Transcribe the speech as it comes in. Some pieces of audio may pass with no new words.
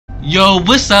Yo,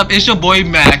 what's up? It's your boy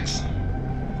Max,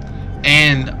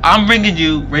 and I'm bringing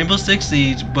you Rainbow Six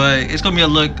Siege, but it's gonna be a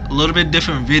little bit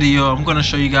different video. I'm gonna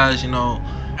show you guys,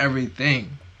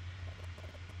 everything.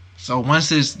 So once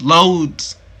this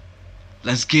loads,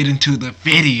 let's get into the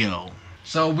video.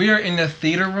 So we are in the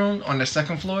theater room on the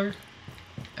second floor,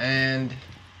 and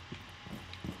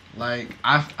like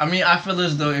I feel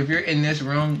as though if you're in this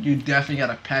room, you definitely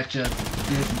gotta patch up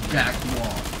this back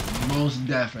wall, most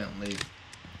definitely.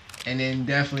 And then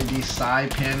definitely these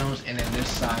side panels, and then this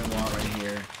side wall right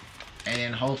here, and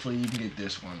then hopefully you can get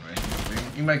this one right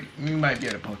here. You might be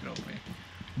able to poke it open.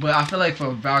 But I feel like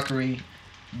for Valkyrie,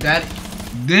 that's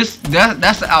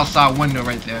the outside window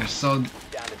right there. So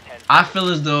I feel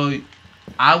as though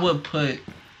I would put,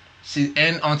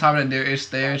 and on top of that there is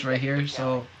stairs right here.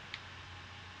 So,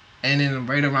 and then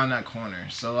right around that corner.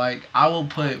 So like I will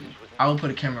put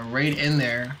a camera right in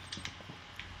there.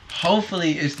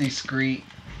 Hopefully it's discreet.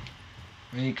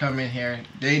 When you come in here,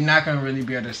 they're not gonna really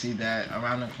be able to see that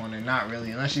around the corner. Not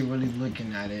really, unless you're really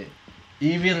looking at it.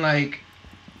 Even like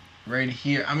right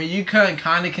here, I mean, you kind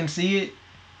of can see it,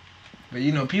 but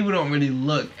people don't really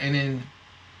look. And then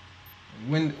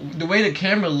when the way the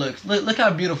camera looks, look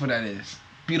how beautiful that is.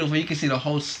 Beautiful. You can see the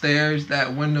whole stairs,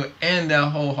 that window, and that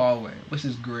whole hallway, which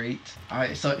is great. All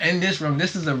right, so in this room,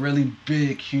 this is a really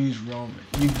big, huge room.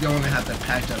 You're gonna have to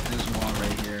patch up this wall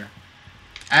right here.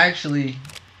 Actually,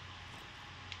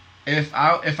 if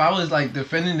I was like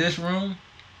defending this room,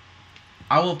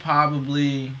 I would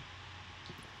probably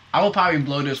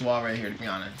blow this wall right here, to be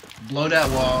honest. Blow that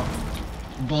wall,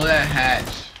 blow that hatch.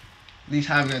 At least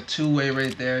having a two-way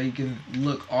right there, you can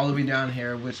look all the way down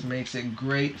here, which makes it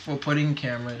great for putting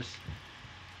cameras.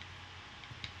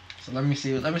 So let me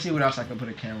see what else I can put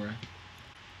a camera.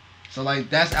 So like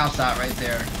that's outside right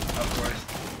there, of course.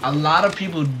 A lot of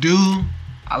people do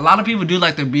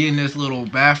like to be in this little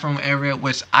bathroom area,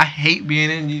 which I hate being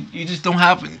in. You just don't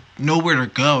have nowhere to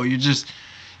go. You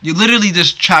literally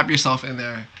just trap yourself in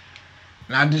there.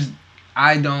 And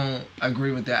I don't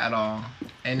agree with that at all.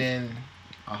 And then,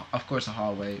 of course, a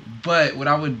hallway. But what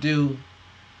I would do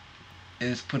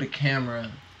is put a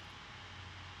camera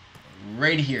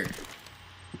right here.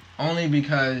 Only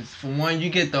because, for one, you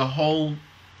get the whole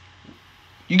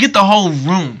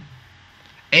room.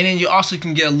 And then you also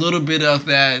can get a little bit of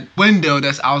that window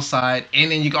that's outside. And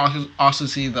then you can also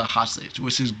see the hostage,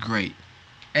 which is great.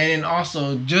 And then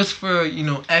also, just for,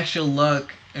 extra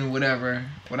luck and whatever,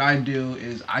 what I do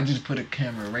is I just put a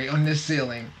camera right on this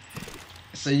ceiling.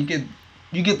 So you get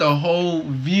the whole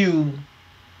view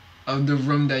of the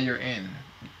room that you're in.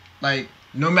 Like,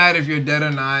 no matter if you're dead or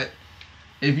not,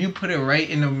 if you put it right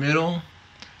in the middle,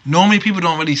 normally people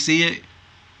don't really see it.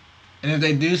 And if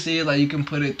they do see it, like, you can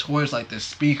put it towards like the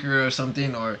speaker or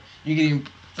something, or you can even,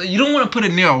 so you don't want to put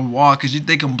it near a wall because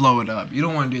they can blow it up. You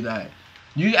don't want to do that.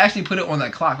 You actually put it on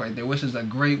that clock right there, which is a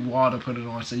great wall to put it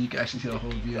on, so you can actually see the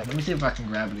whole view. Let me see if I can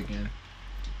grab it again.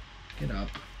 Get up.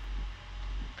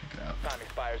 Pick it up. Time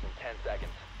expires in 10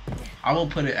 seconds. I will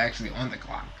put it actually on the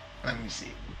clock. Let me see.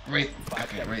 Right.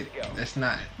 Okay, right. That's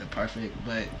not the perfect,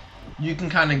 but you can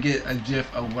kind of get a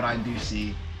gif of what I do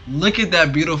see. Look at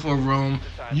that beautiful room.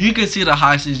 You can see the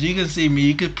hostage. You can see me.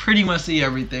 You can pretty much see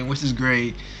everything, which is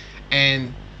great.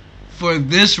 And for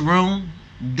this room,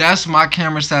 that's my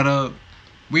camera setup.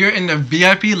 We are in the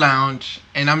VIP lounge,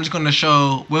 and I'm just going to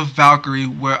show with Valkyrie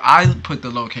where I put the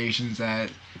locations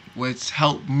at, which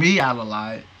helped me out a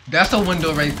lot. That's a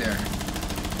window right there.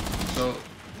 So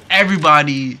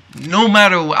everybody, no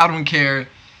matter what, I don't care,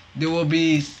 there will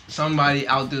be somebody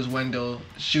out this window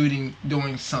shooting,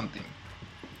 doing something.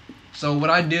 So what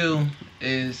I do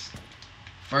is,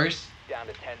 first, down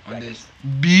to 10 on seconds. this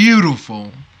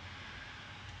beautiful,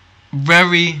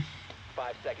 very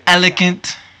 5 seconds.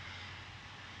 elegant,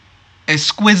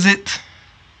 exquisite,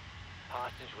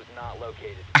 Hostage was not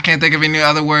located. I can't think of any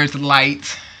other words,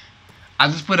 light. I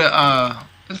just put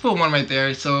one right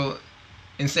there. So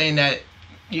in saying that,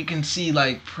 you can see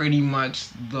like pretty much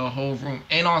the whole room,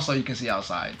 and also you can see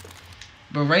outside.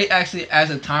 But right actually as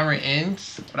the timer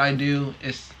ends, what I do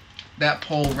is that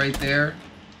pole right there.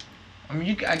 I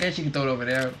mean, I guess you can throw it over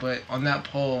there, but on that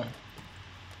pole,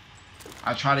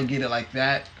 I try to get it like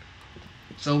that.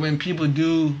 So when people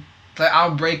do, like,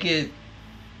 I'll break it,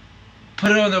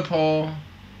 put it on the pole,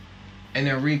 and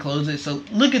then reclose it. So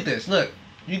look at this. Look,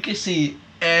 you can see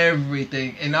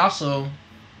everything, and also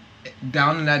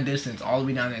down in that distance, all the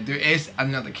way down there is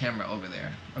another camera over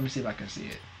there. Let me see if I can see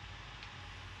it.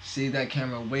 See that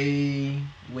camera way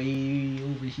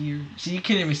over here? See, you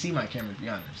can't even see my camera, to be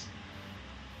honest.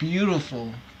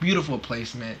 Beautiful, beautiful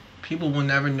placement. People will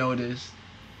never notice.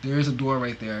 There is a door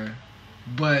right there.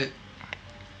 But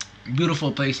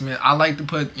Beautiful placement. I like to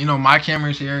put, my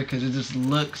cameras here because it just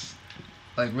looks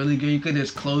like really good. You could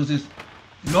just close this.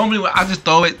 Normally, I just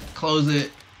throw it, close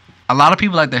it. A lot of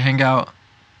people like to hang out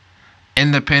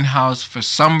in the penthouse for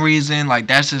some reason. Like,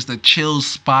 that's just a chill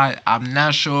spot. I'm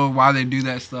not sure why they do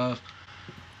that stuff.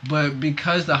 But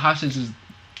because the hostage is,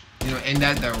 in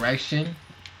that direction.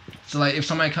 So, like, if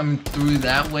somebody coming through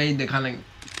that way, they kind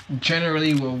of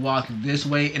generally will walk this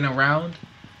way and around.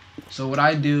 So what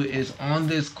I do is on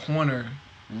this corner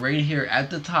right here at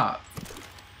the top.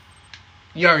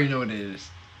 You already know what it is.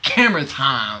 Camera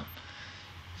time.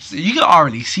 So you can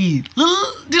already see.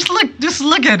 Just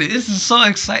look at it. This is so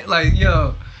exciting. Like,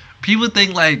 yo, people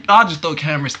think like, I'll just throw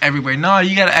cameras everywhere. No,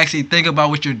 you gotta actually think about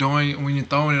what you're doing when you're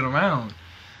throwing it around.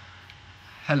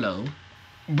 Hello.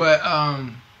 But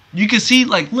you can see,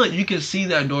 like, look, you can see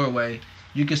that doorway.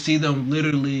 You can see them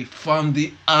literally from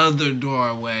the other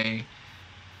doorway.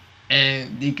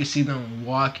 And you can see them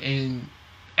walk in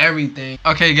everything.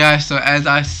 Okay, guys, so as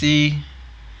I see,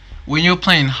 when you're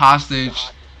playing hostage,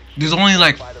 there's only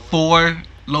like 4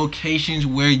 locations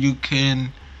where you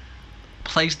can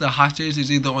place the hostage. It's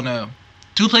either on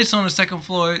 2 places on the second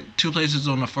floor, 2 places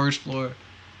on the first floor.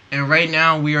 And right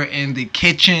now we are in the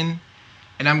kitchen.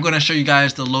 And I'm going to show you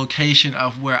guys the location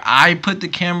of where I put the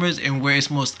cameras and where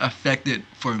it's most affected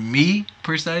for me,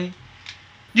 per se.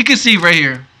 You can see right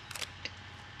here.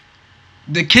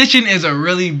 The kitchen is a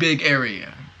really big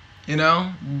area,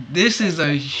 This is a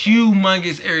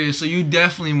humongous area, so you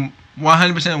definitely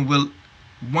 100% will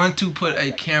want to put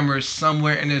a camera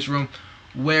somewhere in this room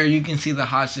where you can see the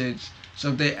hostage. So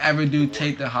if they ever do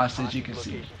take the hostage, you can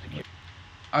see.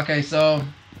 Okay, so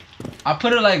I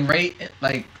put it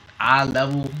like eye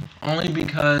level only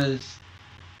because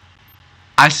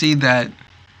I see that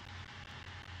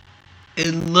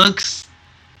it looks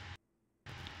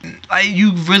like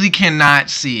you really cannot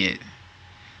see it.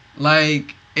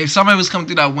 Like, if somebody was coming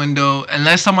through that window,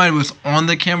 unless somebody was on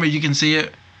the camera, you can see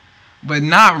it. But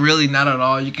not really, not at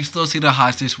all. You can still see the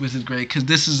hostage, which is great, because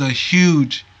this is a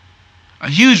huge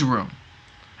room.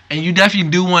 And you definitely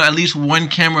do want at least 1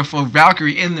 camera for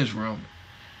Valkyrie in this room.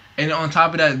 And on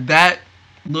top of that, that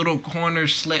little corner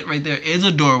slit right there is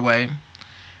a doorway.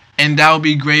 And that would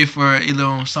be great for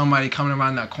somebody coming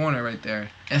around that corner right there.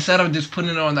 Instead of just putting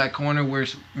it on that corner where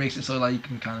it makes it so like you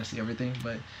can kind of see everything.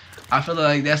 But I feel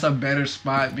like that's a better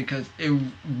spot because it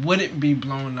wouldn't be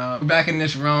blown up. Back in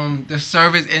this room, the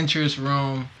service entrance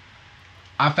room,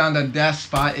 I found that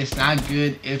spot is not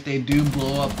good if they do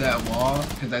blow up that wall.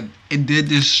 Because it did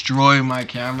destroy my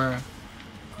camera.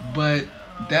 But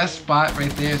that spot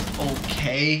right there is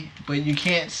okay. But you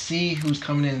can't see who's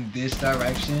coming in this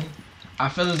direction. I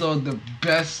feel as though the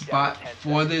best spot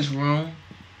for this room.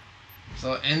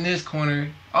 So in this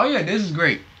corner, oh yeah, this is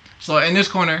great. So in this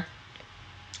corner,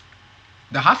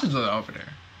 the hostages are over there.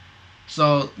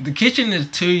 So the kitchen is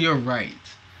to your right.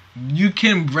 You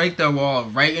can break the wall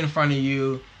right in front of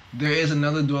you. There is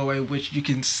another doorway which you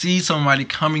can see somebody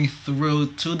coming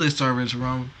through to the service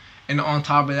room. And on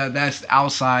top of that, that's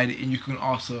outside, and you can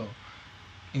also,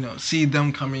 see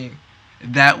them coming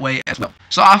that way as well.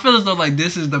 So I feel as though like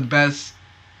this is the best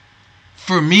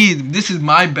for me. This is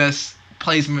my best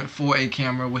placement for a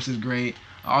camera, which is great.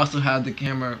 I also have the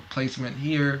camera placement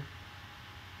here.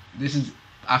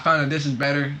 I found that this is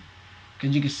better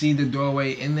because you can see the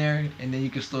doorway in there, and then you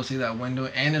can still see that window,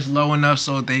 and it's low enough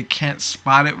so they can't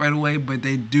spot it right away, but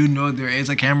they do know there is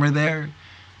a camera there.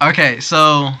 Okay,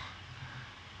 so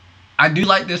I do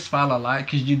like this spot a lot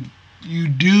because you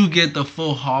do get the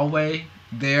full hallway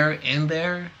there and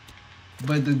there,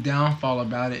 but the downfall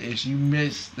about it is you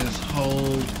miss this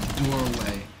whole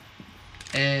doorway.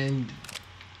 And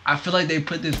I feel like they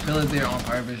put this pillar there on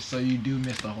purpose, so you do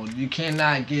miss the whole. You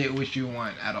cannot get what you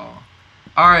want at all.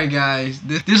 Alright guys,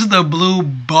 this is the blue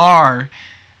bar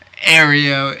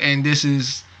area, and this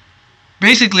is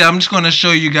basically, I'm just going to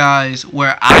show you guys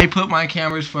where I put my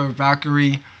cameras for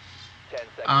Valkyrie.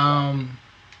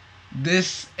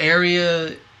 This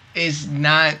area is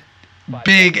not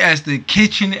big as the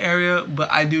kitchen area, but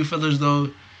I do feel as though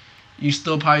you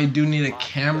still probably do need a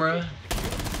camera.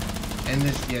 And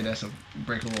this, yeah, that's a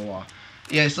breakable wall.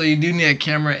 Yeah, so you do need a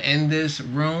camera in this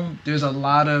room. There's a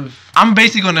lot of, I'm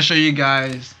basically going to show you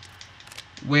guys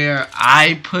where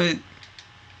I put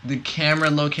the camera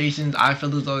locations. I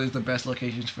feel as though is the best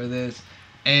locations for this.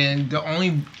 And the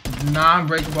only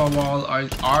non-breakable walls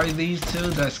are these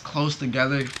 2 that's close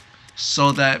together,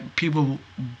 so that people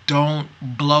don't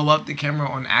blow up the camera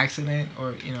on accident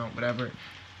or whatever.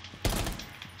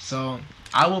 So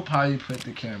I will probably put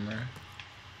the camera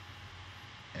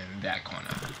in that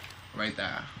corner right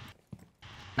there,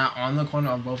 not on the corner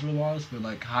of both of the walls, but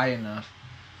like high enough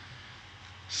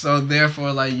So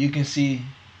therefore, like, you can see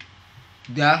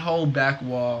that whole back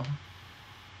wall,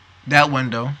 that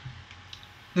window,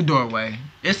 the doorway.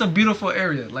 It's a beautiful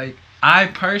area. Like, I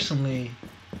personally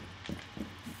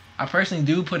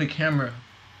do put a camera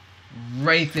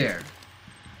right there.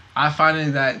 I find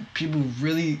it that people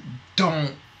really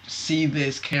don't see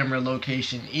this camera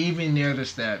location even near the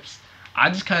steps. I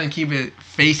just kind of keep it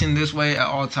facing this way at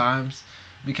all times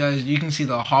because you can see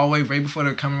the hallway right before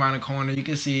they're coming around the corner. You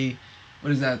can see,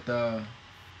 what is that,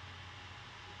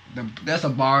 that's a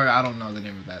bar. I don't know the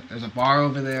name of that. There's a bar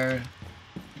over there,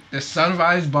 the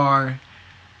Sunrise Bar,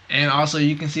 and also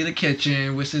you can see the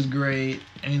kitchen, which is great,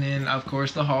 and then of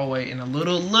course the hallway and a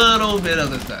little bit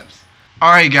of the steps.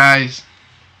 Alright guys,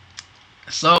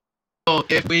 so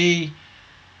if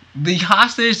the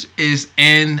hostage is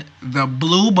in the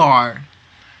blue bar,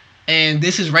 and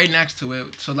this is right next to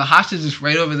it. So the hostage is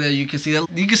right over there. You can see the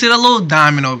little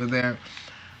diamond over there.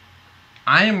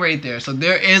 I am right there. So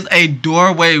there is a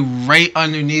doorway right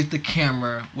underneath the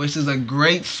camera, which is a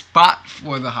great spot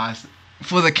for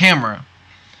the camera.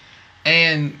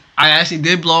 And I actually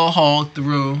did blow a hole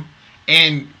through,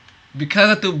 and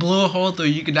because I blew a hole through,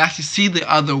 you could actually see the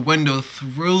other window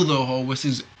through the hole, which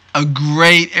is a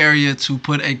great area to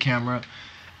put a camera.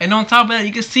 And on top of that,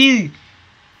 you can see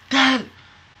that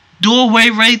doorway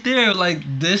right there. Like,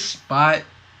 this spot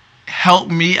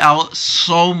helped me out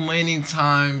so many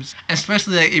times,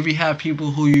 especially like if you have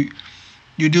people who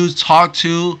you do talk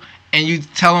to and you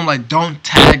tell them like, don't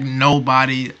tag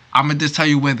nobody, I'm gonna just tell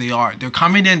you where they are. They're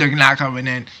coming in, they're not coming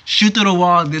in, shoot through the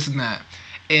wall, this and that.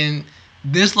 And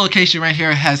this location right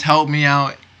here has helped me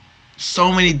out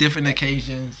so many different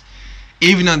occasions,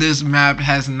 even though this map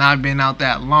has not been out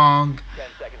that long. 10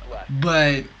 seconds left.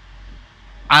 But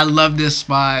I love this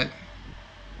spot.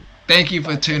 Thank you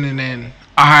for tuning in.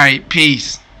 Alright,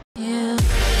 peace. Yeah.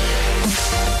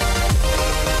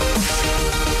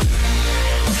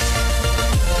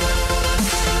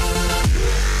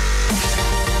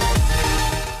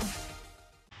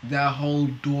 That whole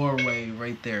doorway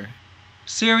right there.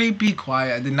 Siri, be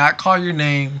quiet. I did not call your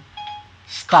name.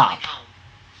 Stop.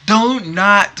 Do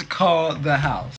not call the house.